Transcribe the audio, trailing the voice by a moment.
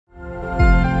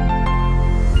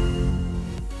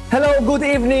Hello, good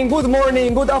evening, good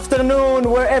morning, good afternoon,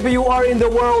 wherever you are in the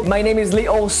world. My name is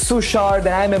Lior Suchard and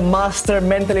I'm a master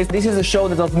mentalist. This is a show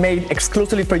that I've made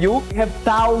exclusively for you. We have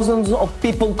thousands of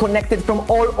people connected from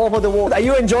all over the world. Are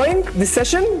you enjoying this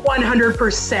session?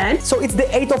 100%. So it's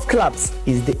the 8 of clubs.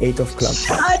 It's the 8 of clubs.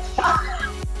 Shut up.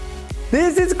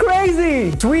 This is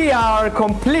crazy. We are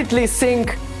completely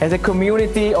sync as a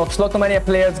community of Slotomania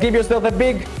players. Give yourself a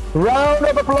big round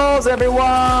of applause, everyone.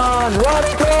 Round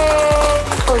of applause.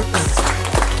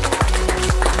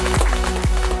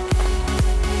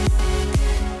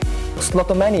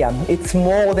 Slotomania, it's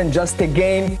more than just a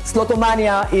game.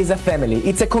 Slotomania is a family.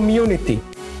 It's a community.